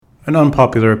an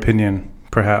unpopular opinion,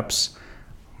 perhaps.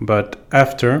 But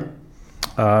after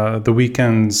the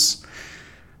weekend's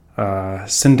lawyer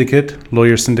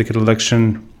syndicate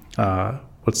election,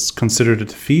 what's considered a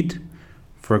defeat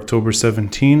for October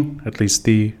 17, at least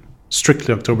the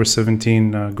strictly October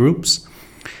 17 groups.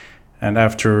 And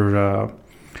after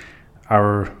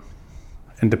our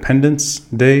Independence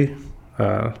Day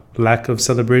lack of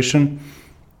celebration,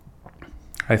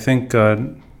 I think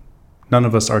none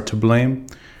of us are to blame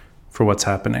for what's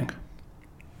happening.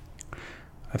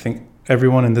 I think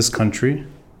everyone in this country,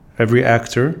 every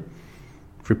actor,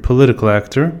 every political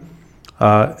actor,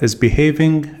 is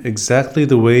behaving exactly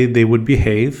the way they would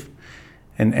behave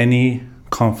in any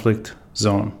conflict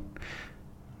zone.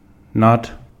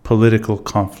 Not political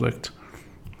conflict.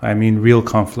 I mean real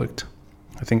conflict.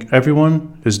 I think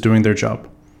everyone is doing their job.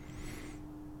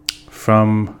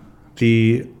 From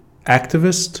the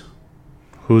activist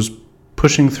who's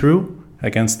pushing through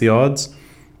against the odds,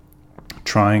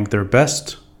 trying their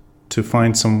best to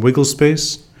find some wiggle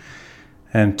space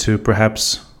and to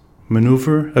perhaps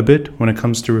maneuver a bit when it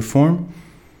comes to reform,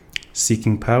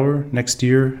 seeking power next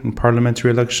year in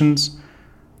parliamentary elections.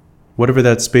 Whatever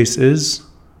that space is,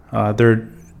 they're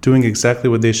doing exactly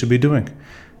what they should be doing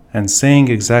and saying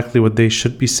exactly what they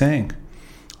should be saying,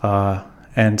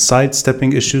 and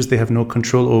sidestepping issues they have no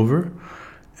control over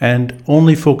and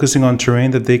only focusing on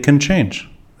terrain that they can change.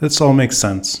 This all makes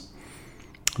sense.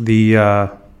 The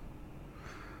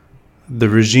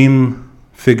regime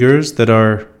figures that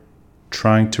are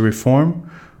trying to reform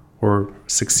or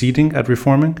succeeding at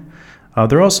reforming,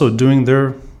 they're also doing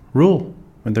their role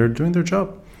and they're doing their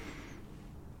job.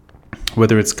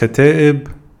 Whether it's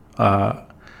Kata'ib,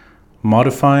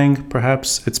 modifying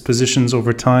perhaps its positions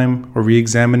over time or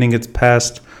re-examining its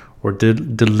past or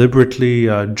deliberately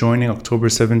joining October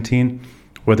 17,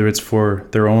 whether it's for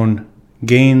their own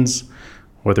gains,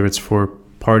 whether it's for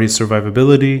party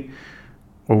survivability,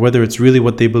 or whether it's really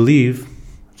what they believe,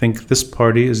 I think this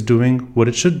party is doing what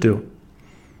it should do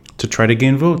to try to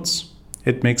gain votes.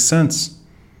 It makes sense.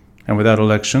 And without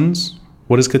elections,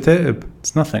 what is Kata'ib?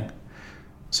 It's nothing.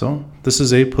 So this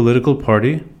is a political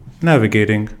party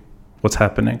navigating what's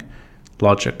happening.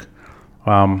 Logic.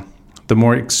 The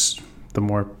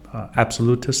more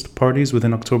absolutist parties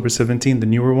within October 17, the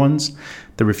newer ones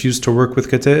that refuse to work with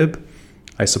Kata'ib,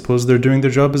 I suppose they're doing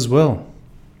their job as well.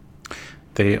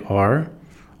 They are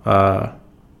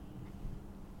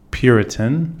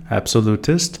Puritan,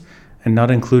 absolutist, and not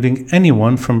including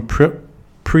anyone from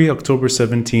pre-October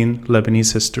 17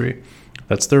 Lebanese history.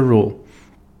 That's their rule.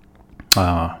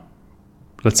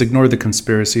 Let's ignore the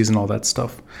conspiracies and all that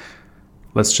stuff.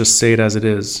 Let's just say it as it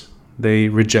is. They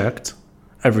reject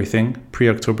everything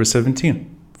pre-October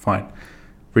 17. Fine.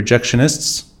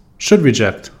 Rejectionists should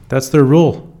reject. That's their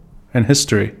role in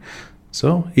history.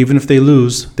 So even if they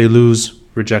lose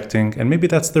rejecting. And maybe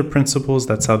that's their principles.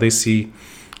 That's how they see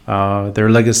their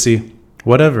legacy.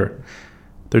 Whatever.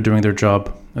 They're doing their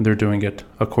job and they're doing it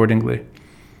accordingly.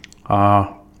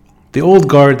 The old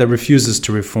guard that refuses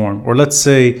to reform, or let's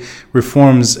say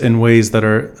reforms in ways that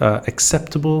are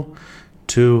acceptable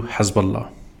to Hezbollah,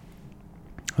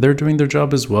 they're doing their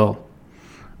job as well.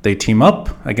 They team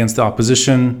up against the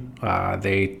opposition.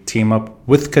 They team up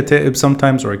with Kata'ib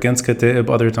sometimes or against Kata'ib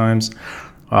other times.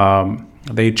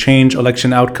 They change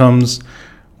election outcomes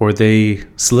or they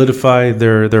solidify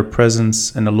their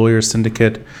presence in a lawyer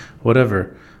syndicate,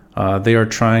 whatever. They are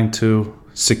trying to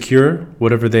secure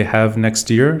whatever they have next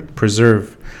year,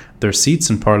 preserve their seats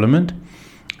in parliament,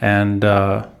 and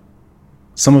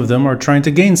some of them are trying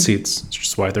to gain seats, which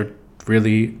is why they're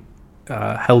really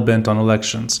hell-bent on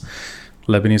elections.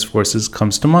 Lebanese Forces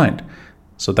comes to mind.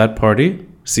 So that party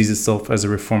sees itself as a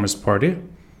reformist party.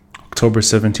 October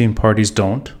 17 parties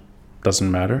don't. Doesn't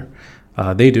matter.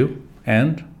 They do.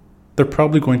 And they're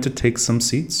probably going to take some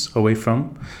seats away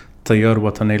from Tayyar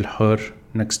Watan al-Hur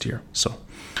next year. So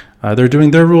they're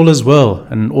doing their role as well.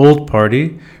 An old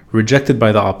party, rejected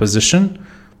by the opposition,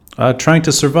 trying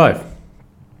to survive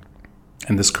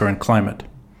in this current climate.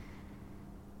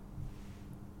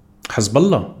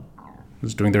 Hezbollah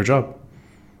is doing their job.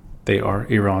 They are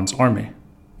Iran's army.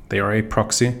 They are a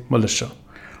proxy militia.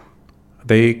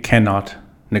 They cannot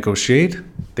negotiate.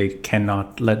 They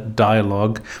cannot let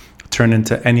dialogue turn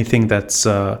into anything that's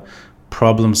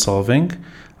problem solving.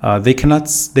 They cannot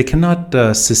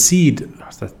secede.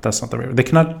 That's not the right word. They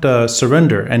cannot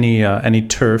surrender any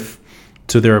turf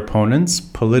to their opponents,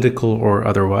 political or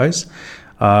otherwise,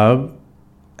 and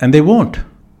they won't.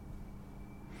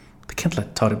 They can't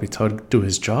let Tariq do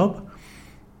his job.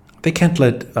 They can't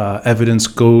let evidence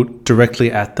go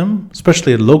directly at them,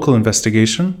 especially a local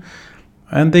investigation.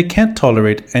 And they can't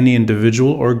tolerate any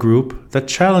individual or group that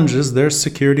challenges their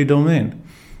security domain.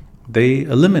 They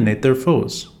eliminate their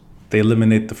foes. They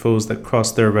eliminate the foes that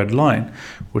cross their red line,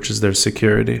 which is their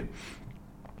security.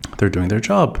 They're doing their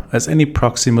job, as any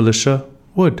proxy militia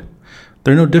would.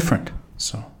 They're no different.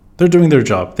 So they're doing their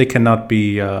job. They cannot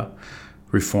be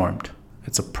reformed.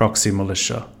 It's a proxy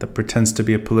militia that pretends to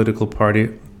be a political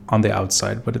party on the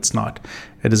outside, but it's not.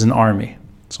 It is an army.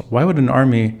 So why would an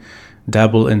army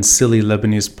dabble in silly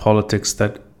Lebanese politics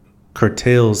that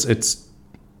curtails its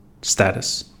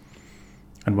status?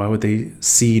 And why would they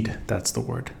cede, that's the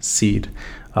word, cede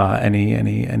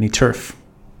any turf?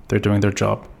 They're doing their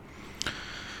job.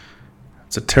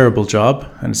 It's a terrible job,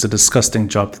 and it's a disgusting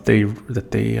job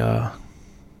that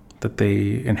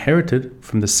they inherited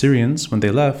from the Syrians when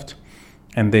they left,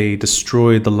 and they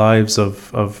destroyed the lives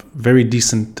of very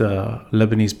decent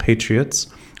Lebanese patriots.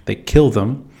 They kill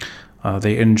them.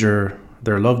 They injure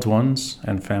their loved ones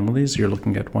and families. You're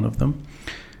looking at one of them.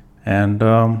 And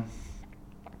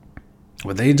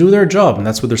well, they do their job, and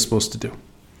that's what they're supposed to do.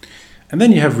 And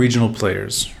then you have regional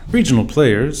players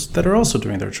that are also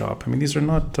doing their job. I mean, these are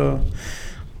not,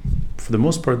 for the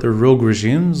most part, they're rogue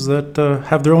regimes that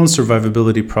have their own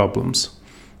survivability problems.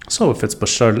 So if it's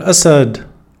Bashar al-Assad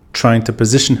trying to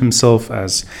position himself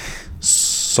as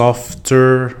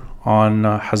softer on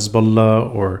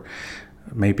Hezbollah, or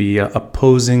maybe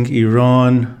opposing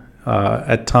Iran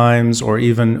at times, or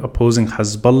even opposing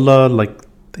Hezbollah like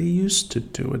they used to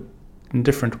do it in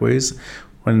different ways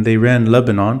when they ran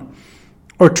Lebanon,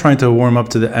 or trying to warm up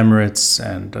to the Emirates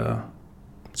and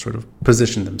sort of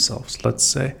position themselves, let's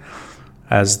say,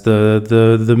 as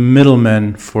the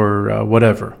middlemen for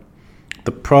whatever.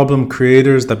 The problem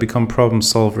creators that become problem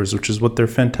solvers, which is what they're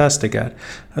fantastic at.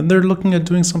 And they're looking at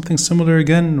doing something similar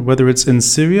again, whether it's in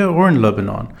Syria or in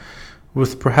Lebanon,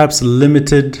 with perhaps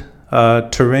limited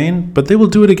terrain, but they will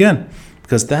do it again,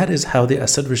 because that is how the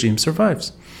Assad regime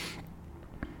survives.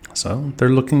 So they're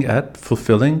looking at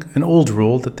fulfilling an old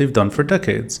role that they've done for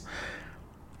decades.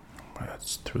 Whether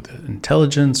it's through the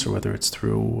intelligence, or whether it's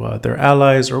through their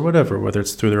allies, or whatever, whether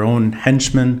it's through their own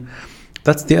henchmen.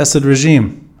 That's the Assad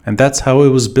regime. And that's how it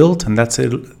was built, and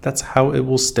that's how it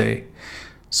will stay.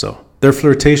 So their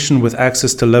flirtation with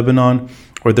access to Lebanon,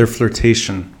 or their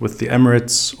flirtation with the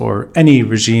Emirates, or any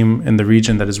regime in the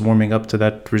region that is warming up to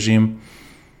that regime.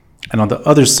 And on the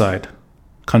other side,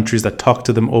 countries that talk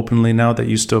to them openly now, that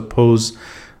used to oppose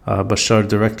Bashar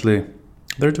directly,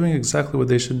 they're doing exactly what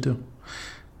they should do.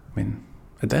 I mean,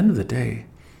 at the end of the day,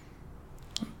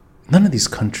 none of these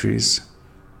countries,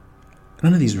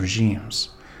 none of these regimes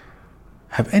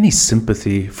have any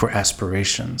sympathy for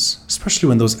aspirations, especially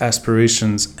when those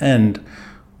aspirations end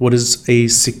what is a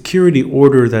security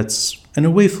order that's, in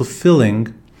a way,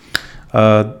 fulfilling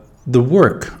the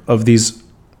work of these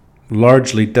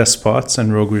largely despots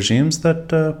and rogue regimes that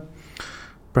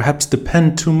perhaps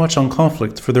depend too much on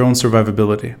conflict for their own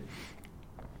survivability.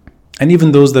 And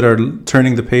even those that are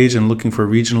turning the page and looking for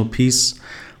regional peace,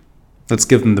 let's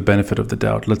give them the benefit of the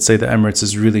doubt. Let's say the Emirates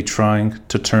is really trying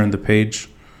to turn the page,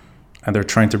 and they're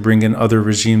trying to bring in other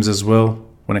regimes as well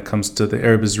when it comes to the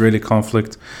Arab-Israeli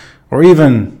conflict, or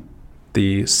even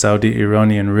the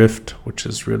Saudi-Iranian rift, which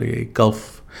is really a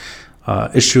Gulf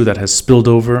issue that has spilled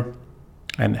over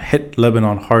and hit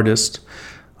Lebanon hardest.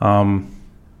 Even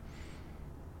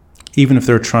if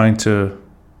they're trying to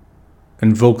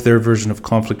invoke their version of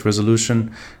conflict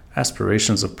resolution,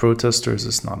 aspirations of protesters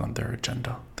is not on their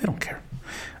agenda. They don't care.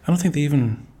 I don't think they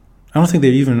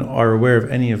even are aware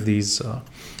of any of these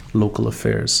local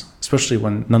affairs, especially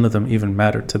when none of them even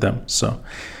matter to them. So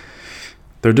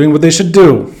they're doing what they should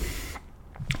do.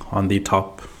 On the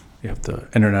top, you have the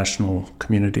international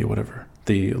community, whatever,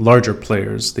 the larger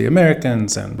players, the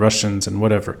Americans and Russians and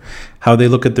whatever, how they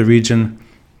look at the region.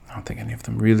 I don't think any of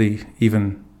them really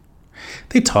even,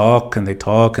 they talk and they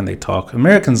talk and they talk.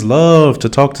 Americans love to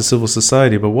talk to civil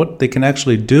society, but what they can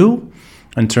actually do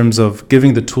in terms of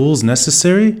giving the tools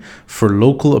necessary for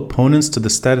local opponents to the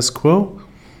status quo,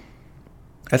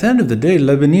 at the end of the day,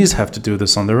 Lebanese have to do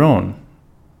this on their own.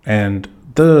 And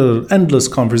the endless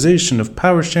conversation of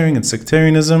power sharing and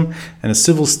sectarianism and a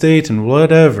civil state and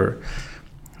whatever,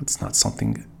 it's not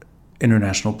something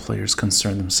international players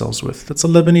concern themselves with. That's a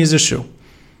Lebanese issue.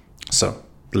 So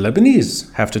the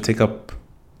Lebanese have to take up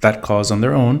that cause on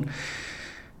their own.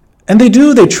 And they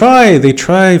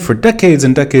try for decades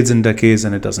and decades and decades,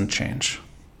 and it doesn't change.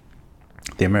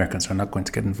 The Americans are not going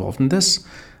to get involved in this.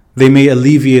 They may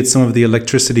alleviate some of the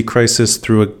electricity crisis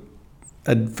through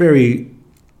a very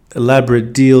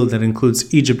elaborate deal that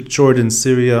includes Egypt, Jordan,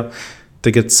 Syria,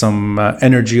 to get some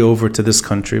energy over to this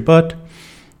country. But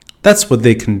that's what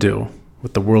they can do.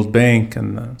 with the World Bank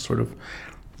and sort of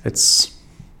it's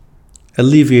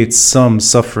alleviates some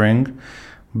suffering.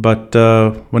 But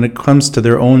when it comes to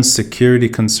their own security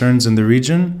concerns in the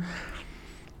region,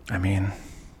 I mean,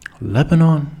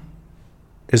 Lebanon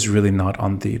is really not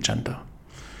on the agenda.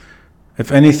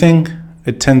 If anything,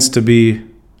 it tends to be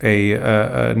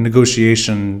a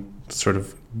negotiation sort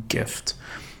of gift.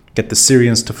 Get the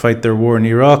Syrians to fight their war in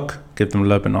Iraq, give them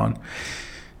Lebanon.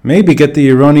 Maybe get the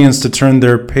Iranians to turn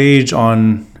their page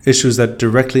on issues that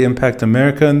directly impact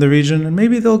America in the region, and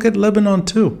maybe they'll get Lebanon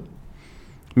too.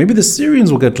 Maybe the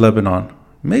Syrians will get Lebanon.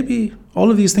 Maybe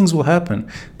all of these things will happen.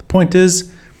 The point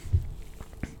is,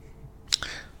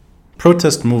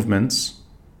 protest movements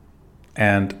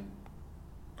and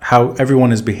how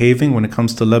everyone is behaving when it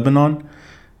comes to Lebanon,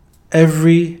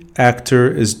 every actor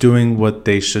is doing what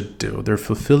they should do. They're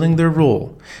fulfilling their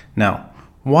role. Now,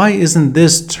 why isn't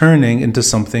this turning into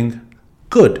something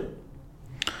good?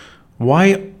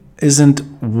 Why isn't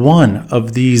one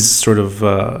of these sort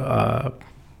of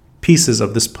pieces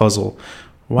of this puzzle,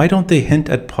 why don't they hint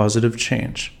at positive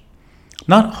change?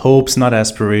 Not hopes, not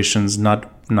aspirations,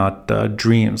 not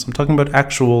dreams. I'm talking about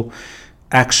actual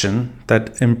action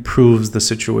that improves the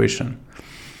situation.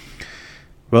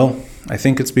 Well, I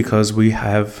think it's because we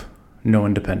have no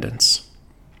independence,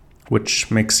 which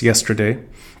makes yesterday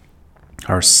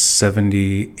our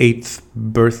 78th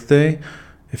birthday.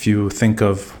 If you think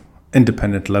of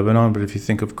independent Lebanon, but if you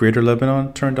think of Greater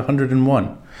Lebanon, turned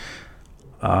 101.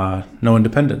 No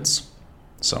independence.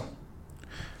 So,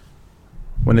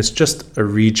 when it's just a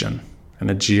region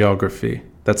and a geography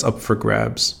that's up for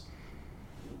grabs,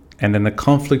 and in a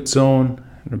conflict zone,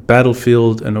 in a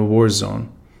battlefield, and a war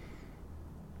zone,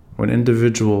 when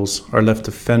individuals are left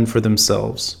to fend for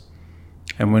themselves,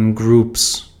 and when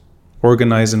groups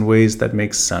organize in ways that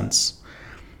make sense,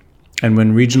 and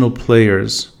when regional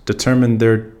players determine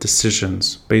their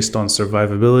decisions based on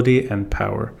survivability and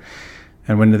power,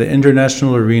 and when the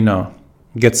international arena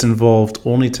gets involved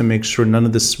only to make sure none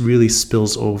of this really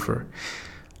spills over,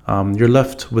 you're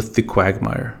left with the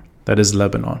quagmire that is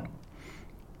Lebanon.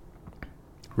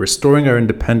 Restoring our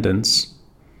independence,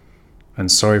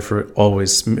 and sorry for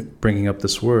always bringing up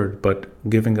this word, but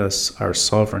giving us our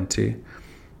sovereignty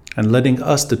and letting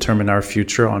us determine our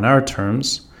future on our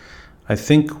terms, I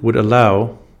think would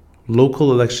allow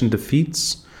local election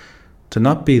defeats to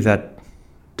not be that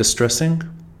distressing,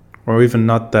 or even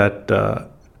not that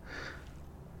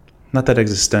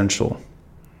existential.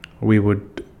 We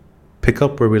would pick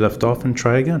up where we left off and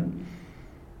try again.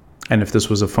 And if this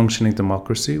was a functioning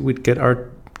democracy, we'd get our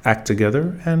act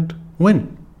together and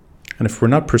win. And if we're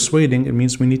not persuading, it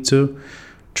means we need to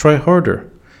try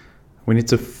harder. We need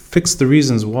to fix the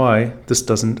reasons why this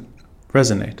doesn't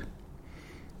resonate.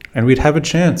 And we'd have a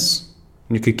chance.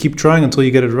 You could keep trying until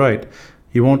you get it right.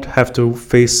 You won't have to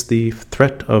face the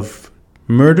threat of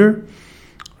murder,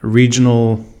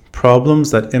 regional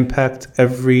problems that impact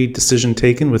every decision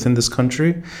taken within this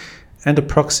country, and a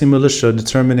proxy militia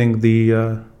determining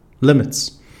the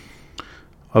limits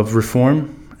of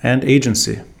reform and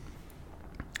agency.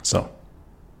 So,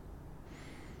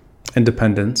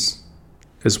 independence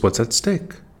is what's at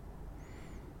stake.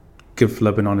 Give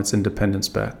Lebanon its independence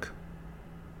back.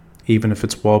 Even if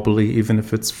it's wobbly, even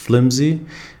if it's flimsy,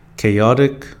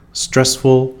 chaotic,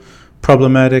 stressful,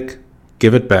 problematic,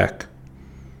 give it back.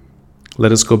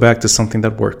 Let us go back to something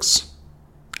that works.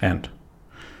 And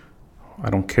I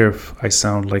don't care if I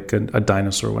sound like a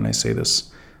dinosaur when I say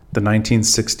this. The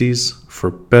 1960s,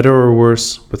 for better or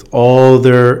worse, with all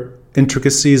their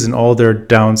intricacies and all their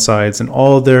downsides and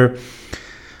all their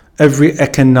every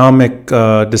economic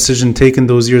decision taken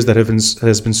those years that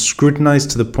has been scrutinized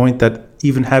to the point that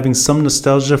even having some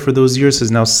nostalgia for those years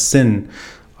is now sin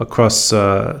across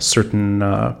certain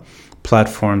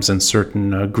platforms and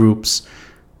certain groups.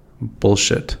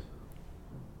 Bullshit.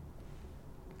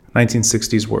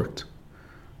 1960s worked.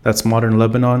 That's modern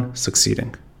Lebanon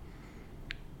succeeding.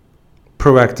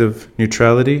 Proactive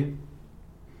neutrality.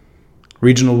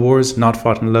 Regional wars not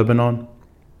fought in Lebanon.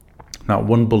 Not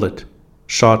one bullet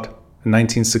shot in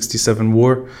 1967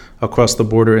 war across the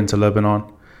border into Lebanon.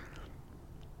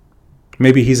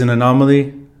 Maybe he's an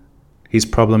anomaly. He's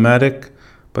problematic.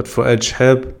 But Fuad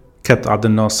Shahab kept Abdel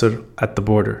Nasser at the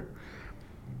border.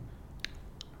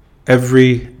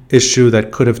 Every issue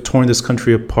that could have torn this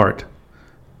country apart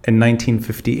in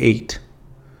 1958,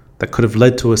 that could have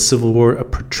led to a civil war, a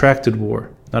protracted war,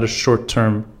 not a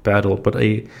short-term battle, but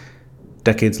a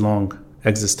decades-long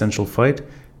existential fight,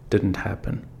 didn't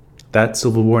happen. That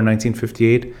civil war in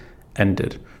 1958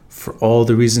 ended for all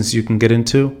the reasons you can get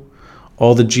into,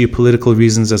 all the geopolitical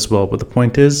reasons as well. But the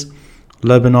point is,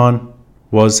 Lebanon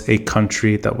was a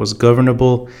country that was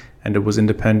governable, and it was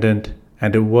independent,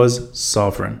 and it was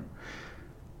sovereign.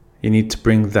 You need to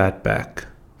bring that back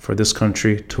for this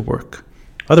country to work.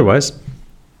 Otherwise,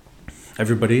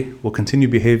 everybody will continue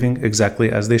behaving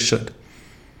exactly as they should.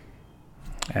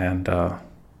 And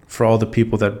for all the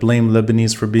people that blame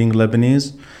Lebanese for being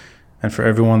Lebanese, and for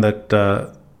everyone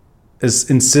that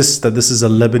insists that this is a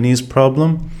Lebanese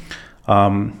problem,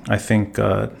 I think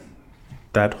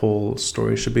that whole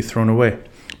story should be thrown away.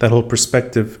 That whole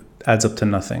perspective adds up to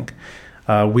nothing.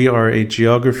 We are a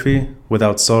geography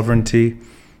without sovereignty,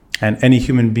 and any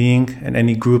human being and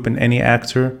any group and any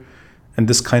actor in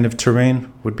this kind of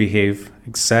terrain would behave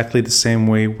exactly the same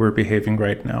way we're behaving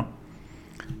right now.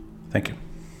 Thank you.